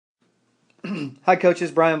Hi,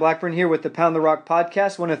 coaches. Brian Blackburn here with the Pound the Rock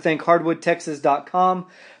podcast. I want to thank hardwoodtexas.com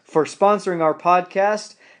for sponsoring our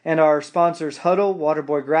podcast and our sponsors Huddle,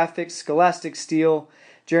 Waterboy Graphics, Scholastic Steel,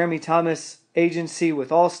 Jeremy Thomas Agency with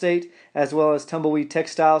Allstate, as well as Tumbleweed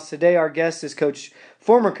Textiles. Today our guest is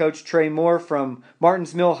former coach Trae Moore from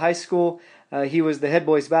Martins Mill High School. He was the head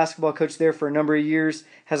boys basketball coach there for a number of years,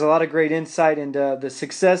 has a lot of great insight into the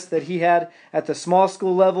success that he had at the small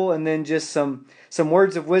school level, and then just some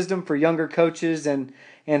words of wisdom for younger coaches and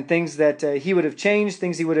things that he would have changed,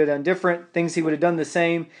 things he would have done different, things he would have done the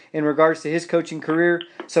same in regards to his coaching career.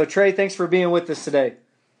 So Trae, thanks for being with us today.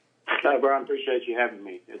 Hi, Brian. Appreciate you having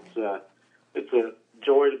me. It's a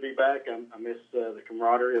joy to be back. I miss the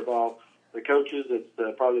camaraderie of all the coaches.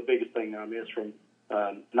 It's probably the biggest thing I miss from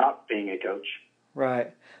not being a coach.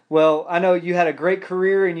 Right. Well, I know you had a great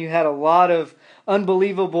career and you had a lot of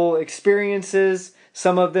unbelievable experiences.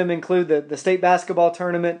 Some of them include the state basketball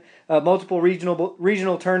tournament, multiple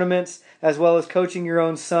regional tournaments, as well as coaching your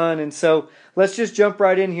own son. And so let's just jump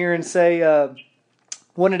right in here and say,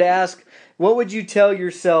 wanted to ask, what would you tell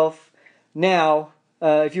yourself now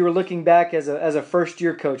if you were looking back as a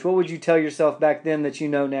first-year coach? What would you tell yourself back then that you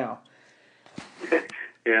know now?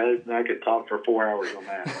 Yeah, I could talk for 4 hours on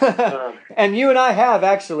that. And you and I have,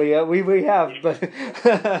 actually. We have. But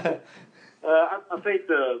I think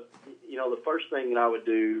the first thing that I would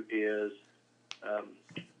do is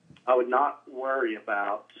I would not worry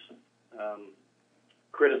about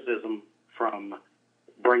criticism from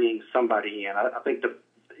bringing somebody in. I think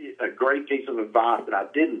a great piece of advice that I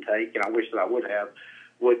didn't take, and I wish that I would have,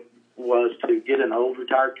 was to get an old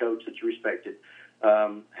retired coach that you respected,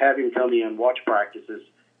 have him come in, watch practices,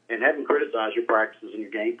 and have him criticize your practices and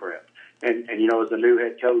your game prep. And as a new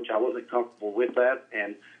head coach, I wasn't comfortable with that,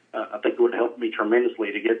 and I think it would help me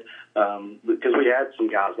tremendously to get because we had some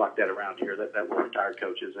guys like that around here that were retired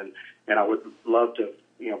coaches, and I would love to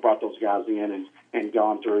brought those guys in and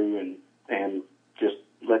gone through and just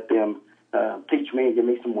let them teach me and give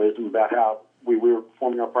me some wisdom about how we were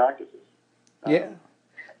performing our practices. Yeah,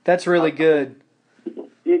 that's really good.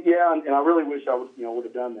 Yeah, and I really wish I would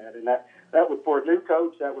have done that. And that would, for a new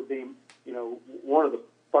coach, that would be one of the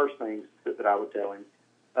first things that I would tell him.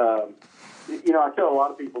 I tell a lot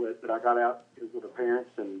of people that I got out with the parents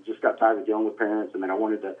and just got tired of dealing with parents, and then I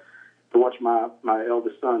wanted to watch my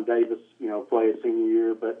eldest son Davis play his senior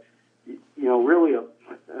year. But really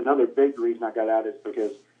another big reason I got out is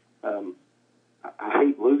because I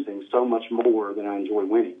hate losing so much more than I enjoy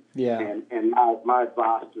winning. Yeah. And my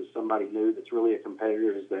advice to somebody new that's really a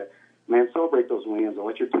competitor is that, man, celebrate those wins and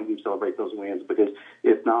let your team celebrate those wins, because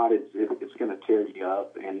if not, it's going to tear you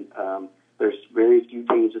up. And there's very few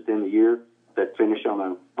teams at the end of the year that finish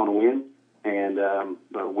on a win, and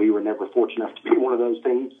but we were never fortunate enough to be one of those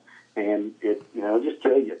teams. And it just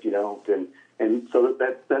kill you if you don't. And so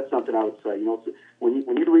that's something I would say.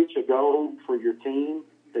 When you reach a goal for your team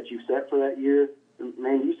that you set for that year,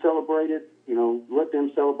 man, you celebrate it. Let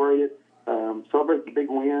them celebrate it. Celebrate the big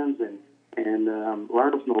wins and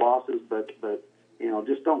learn from the losses. But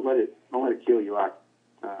just don't let it kill you. Like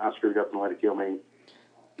I screwed up and let it kill me.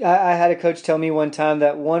 I had a coach tell me one time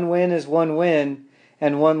that one win is one win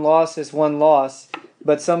and one loss is one loss.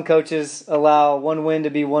 But some coaches allow one win to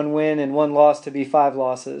be one win and one loss to be 5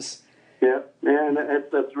 losses. Yeah, and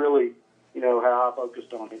that's really how I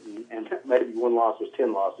focused on it, and maybe one loss was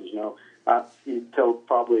 10 losses. Until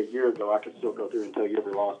probably a year ago, I could still go through and tell you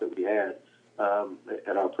every loss that we had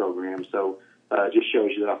at our program. So it just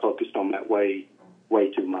shows you that I focused on that way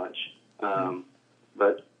too much.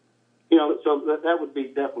 But so that would be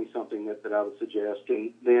definitely something that I would suggest.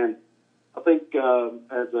 And then I think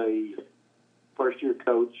as a first-year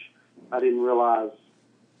coach, I didn't realize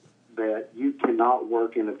that you cannot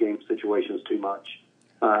work in the game situations too much.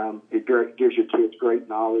 It gives your kids great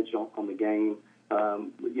knowledge on the game.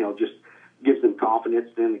 Just gives them confidence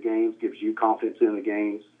in the games, gives you confidence in the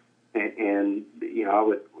games. And I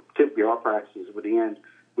would typically our practices would end.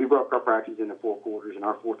 We broke our practice into 4 quarters, and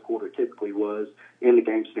our fourth quarter typically was in the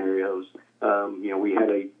game scenarios. We had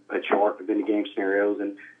a chart of in the game scenarios,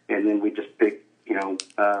 and then we just pick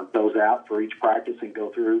those out for each practice and go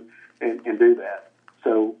through and do that.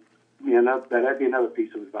 So that'd be another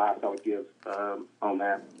piece of advice I would give on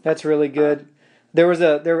that. That's really good.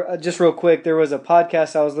 Just real quick, there was a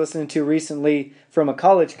podcast I was listening to recently from a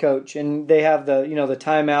college coach, and they have the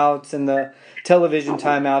timeouts and the television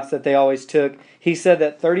timeouts that they always took. He said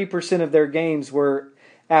that 30% of their games were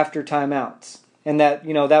after timeouts, and that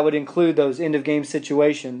that would include those end of game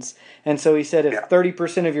situations. And so he said if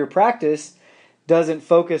 30% of your practice doesn't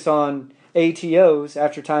focus on ATOs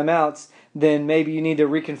after timeouts, then maybe you need to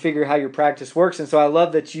reconfigure how your practice works. And so I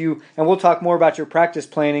love that and we'll talk more about your practice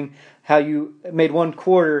planning, how you made one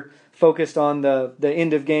quarter focused on the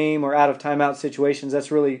end of game or out of timeout situations.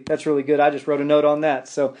 That's really good. I just wrote a note on that,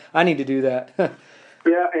 so I need to do that.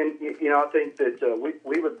 Yeah, and I think that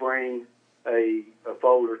we would bring a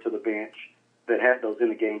folder to the bench that had those in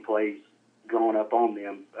the game plays drawn up on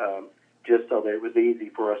them, just so that it was easy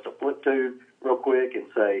for us to flip to real quick and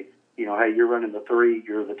say, hey, you're running the 3,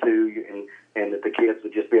 you're the 2, and that the kids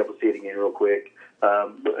would just be able to see it again real quick,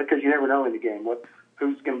 because you never know in the game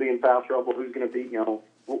who's going to be in foul trouble, who's going to be,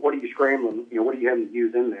 what are you scrambling, what are you having to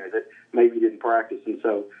use in there that maybe you didn't practice. And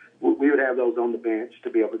so we would have those on the bench to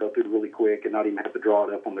be able to go through really quick and not even have to draw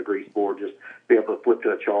it up on the grease board, just be able to flip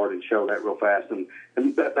to a chart and show that real fast. And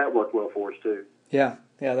that worked well for us too. Yeah,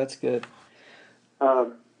 that's good.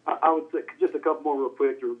 I would say just a couple more real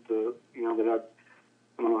quick to that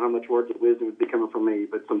I don't know how much words of wisdom would be coming from me,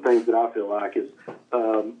 but some things that I feel like is,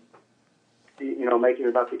 making it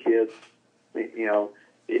about the kids.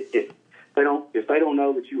 If they don't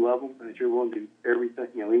know that you love them and that you're willing to do everything,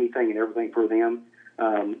 anything and everything for them,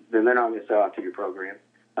 then they're not going to sell out to your program.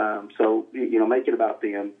 So make it about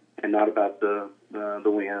them and not about the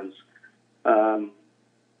wins. I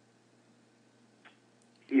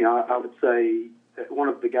would say that one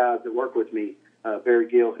of the guys that work with me, Barry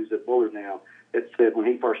Gill, who's at Bullard now, had said when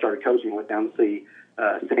he first started coaching, went down to see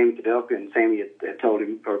Sammy Kadelka, and Sammy had told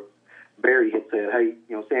him, or Barry had said, hey,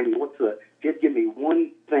 Sammy, give me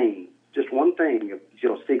one thing, just one thing,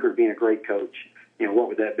 secret of being a great coach. What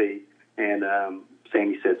would that be? And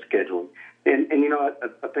Sammy said scheduling. And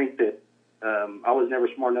I think that I was never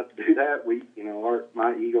smart enough to do that.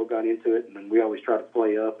 My ego got into it, and then we always try to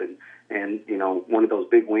play up and one of those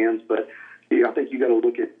big wins. But I think you got to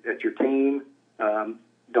look at your team.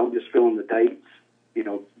 Don't just fill in the dates.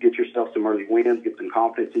 Get yourself some early wins, get some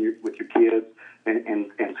confidence with your kids,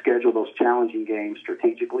 and schedule those challenging games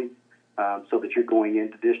strategically, so that you're going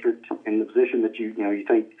into district in the position that you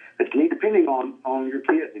think that you need, depending on your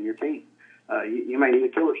kids and your team. You may need a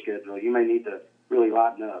killer schedule. You may need to really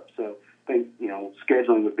lighten up. So I think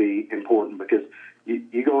scheduling would be important, because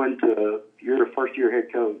you go into you're a first year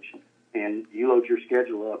head coach, and you load your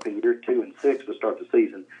schedule up in year 2 and 6 to start the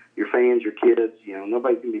season. Your fans, your kids,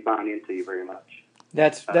 nobody's going to be buying into you very much.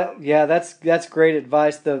 That's great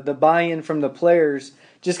advice. The buy-in from the players,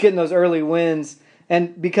 just getting those early wins,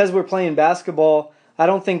 and because we're playing basketball, I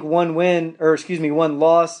don't think one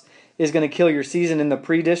loss is going to kill your season in the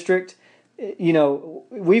pre-district.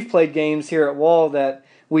 We've played games here at Wall that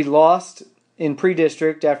we lost in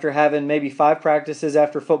pre-district after having maybe 5 practices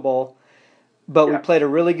after football. But we played a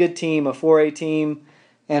really good team, a 4A team,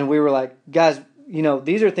 and we were like, guys,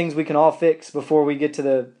 these are things we can all fix before we get to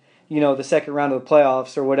the second round of the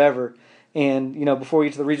playoffs or whatever, and before we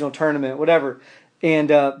get to the regional tournament, whatever. And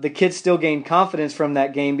the kids still gained confidence from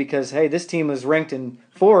that game because, hey, this team was ranked in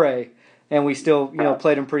 4A, and we still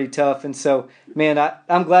played them pretty tough. And so, man,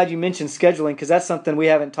 I'm glad you mentioned scheduling, because that's something we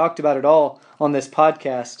haven't talked about at all on this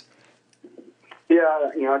podcast. Yeah,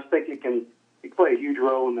 I just think it can play a huge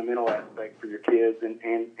role in the mental aspect for your kids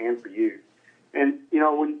and for you. And,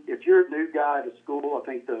 if you're a new guy at a school, I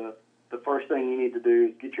think the first thing you need to do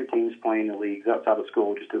is get your teams playing the leagues outside of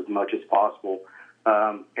school just as much as possible.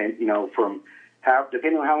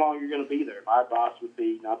 Depending on how long you're going to be there, my advice would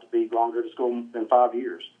be not to be longer at school than 5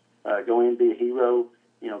 years. Go in, be a hero,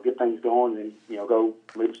 get things going, and, go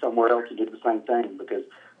live somewhere else and do the same thing, because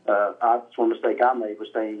that's one mistake I made, was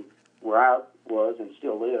staying where I was and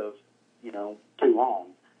still live, too long.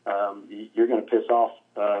 You're going to piss off,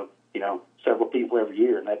 several people every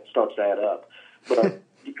year, and that starts to add up. But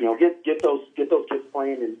get those kids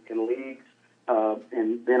playing in leagues,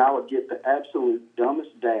 and then I would get the absolute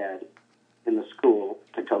dumbest dad in the school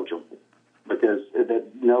to coach them, because that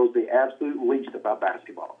knows the absolute least about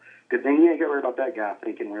basketball. Because then you ain't got to worry about that guy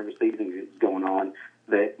thinking wherever season is going on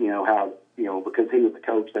that because he was the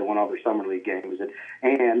coach, they won all their summer league games, and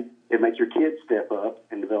it makes your kids step up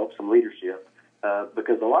and develop some leadership.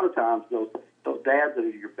 Because a lot of times those dads that are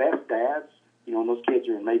your best dads, and those kids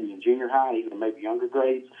are maybe in junior high, even maybe younger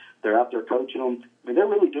grades, they're out there coaching them. I mean, they're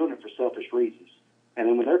really doing it for selfish reasons. And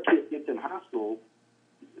then when their kid gets in high school,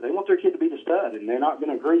 they want their kid to be the stud, and they're not going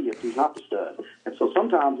to agree if he's not the stud. And so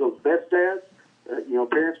sometimes those best dads,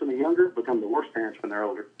 parents when they're younger, become the worst parents when they're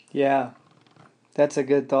older. Yeah, that's a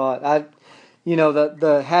good thought.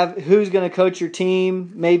 Who's going to coach your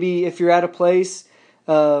team? Maybe if you're at a place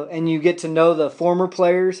and you get to know the former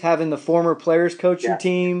players, having the former players coach your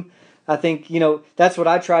team. I think, that's what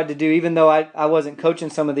I tried to do. Even though I wasn't coaching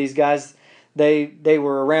some of these guys, they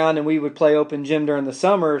were around, and we would play open gym during the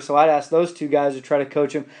summer. So I'd ask those two guys to try to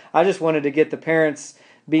coach them. I just wanted to get the parents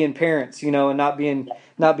being parents, and not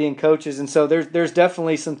being coaches. And so there's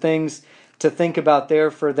definitely some things to think about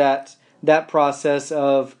there for that process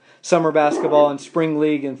of summer basketball and spring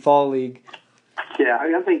league and fall league. Yeah,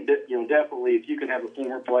 I think that definitely if you can have a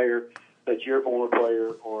former player that's your former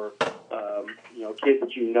player, or a kid that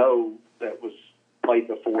that was played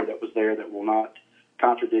before, that was there, that will not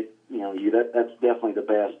contradict you. That's definitely the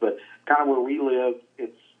best. But kind of where we live,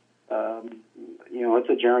 it's it's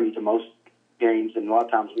a journey to most games, and a lot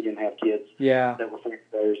of times we didn't have kids that were former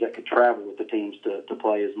players that could travel with the teams to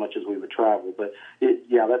play as much as we would travel. But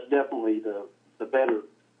that's definitely the better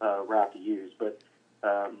route to use. But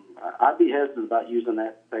I'd be hesitant about using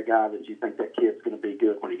that guy that you think that kid's going to be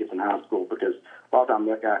good when he gets in high school, because a lot of times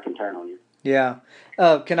that guy can turn on you. Yeah.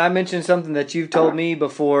 Can I mention something that you've told me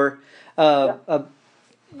before?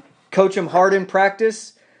 Coach them hard in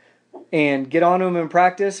practice and get on them in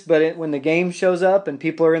practice, but when the game shows up and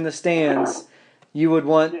people are in the stands, you would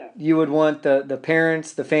want the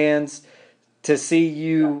parents, the fans, to see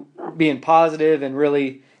you being positive and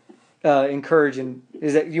really encouraging.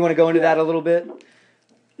 Is that, you want to go into that a little bit?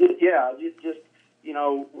 Yeah, just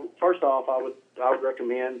first off, I would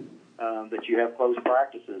recommend that you have close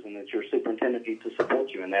practices, and that your superintendent needs to support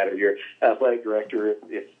you in that, or your athletic director,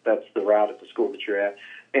 if that's the route at the school that you're at,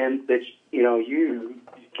 and that you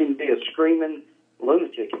can be a screaming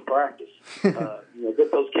lunatic in practice.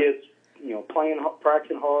 Get those kids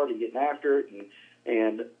practicing hard and getting after it,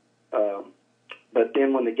 and but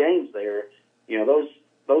then when the game's there,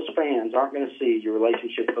 those fans aren't going to see your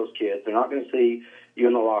relationship with those kids. They're not going to see you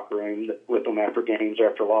in the locker room with them after games,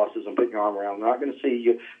 after losses, and putting your arm around them. They're not going to see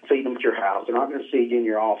you feed them at your house. They're not going to see you in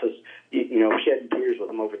your office, shedding tears with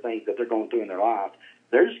them over things that they're going through in their life.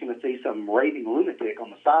 They're just going to see some raving lunatic on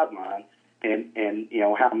the sideline, and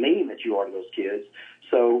how mean that you are to those kids.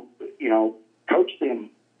 So, coach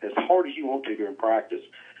them as hard as you want to during practice,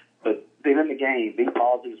 but then in the game, be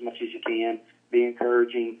positive as much as you can, be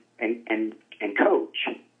encouraging, and coach,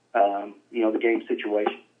 the game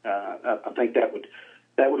situation. I think that would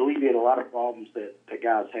alleviate a lot of problems that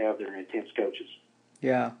guys have that are intense coaches.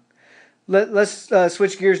 Yeah. Let's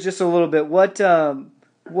switch gears just a little bit. What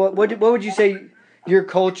would you say your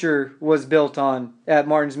culture was built on at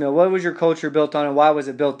Martin's Mill? What was your culture built on, and why was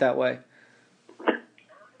it built that way?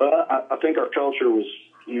 Well, I think our culture was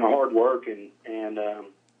hard work, and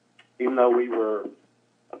even though we were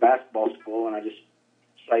a basketball school, and I just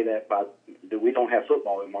say that we don't have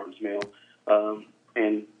football at Martin's Mill,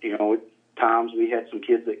 and at times we had some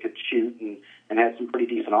kids that could shoot and had some pretty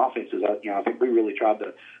decent offenses. I think we really tried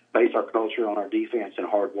to base our culture on our defense and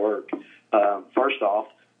hard work. First off,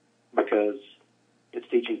 because it's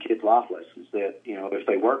teaching kids life lessons that if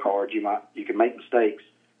they work hard, you can make mistakes,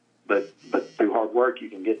 but through hard work you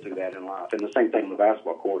can get through that in life. And the same thing on the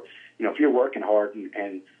basketball court. If you're working hard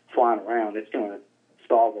and flying around, it's going to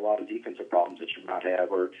solve a lot of defensive problems that you might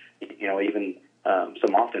have, or even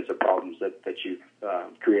some offensive problems that you've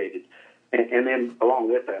created. And then along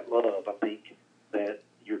with that love, I think that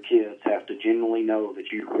your kids have to genuinely know that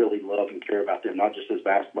you really love and care about them, not just as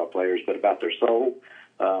basketball players, but about their soul,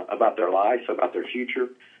 about their life, about their future,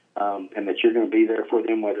 and that you're going to be there for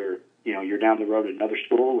them, whether you're down the road at another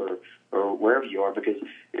school or wherever you are. Because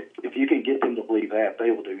if you can get them to believe that,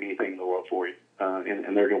 they will do anything in the world for you,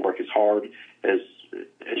 and they're going to work as hard as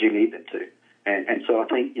you need them to. And so I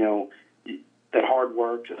think that hard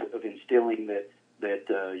work of instilling that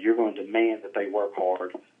you're going to demand that they work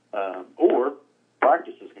hard, or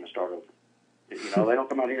practice is going to start over. They don't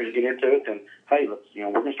come out here and get into it, then hey, let's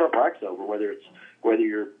we're going to start practice over, whether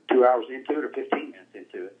you're 2 hours into it or 15 minutes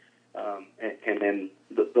into it, and then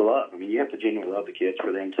the love. I mean, you have to genuinely love the kids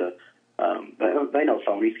for them to. They know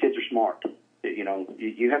some. These kids are smart.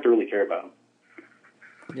 You have to really care about them.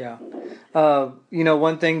 Yeah.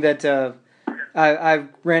 One thing that I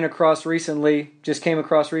ran across recently, just came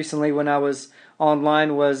across recently when I was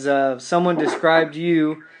online, was someone described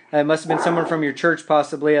you, it must have been someone from your church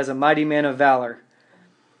possibly, as a mighty man of valor.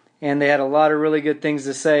 And they had a lot of really good things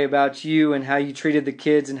to say about you and how you treated the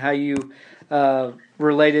kids and how you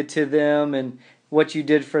related to them and what you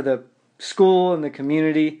did for the school and the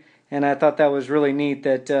community. And I thought that was really neat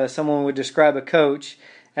that someone would describe a coach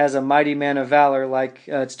as a mighty man of valor, like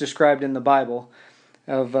it's described in the Bible.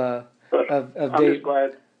 I'm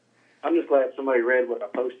just glad somebody read what I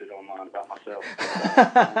posted online about myself.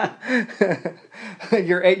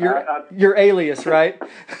 your alias, right?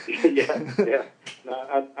 Yeah.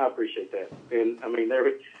 No, I appreciate that, and I mean,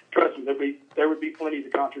 trust me, there would be plenty to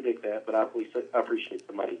contradict that, but I appreciate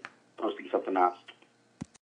somebody posting something nice.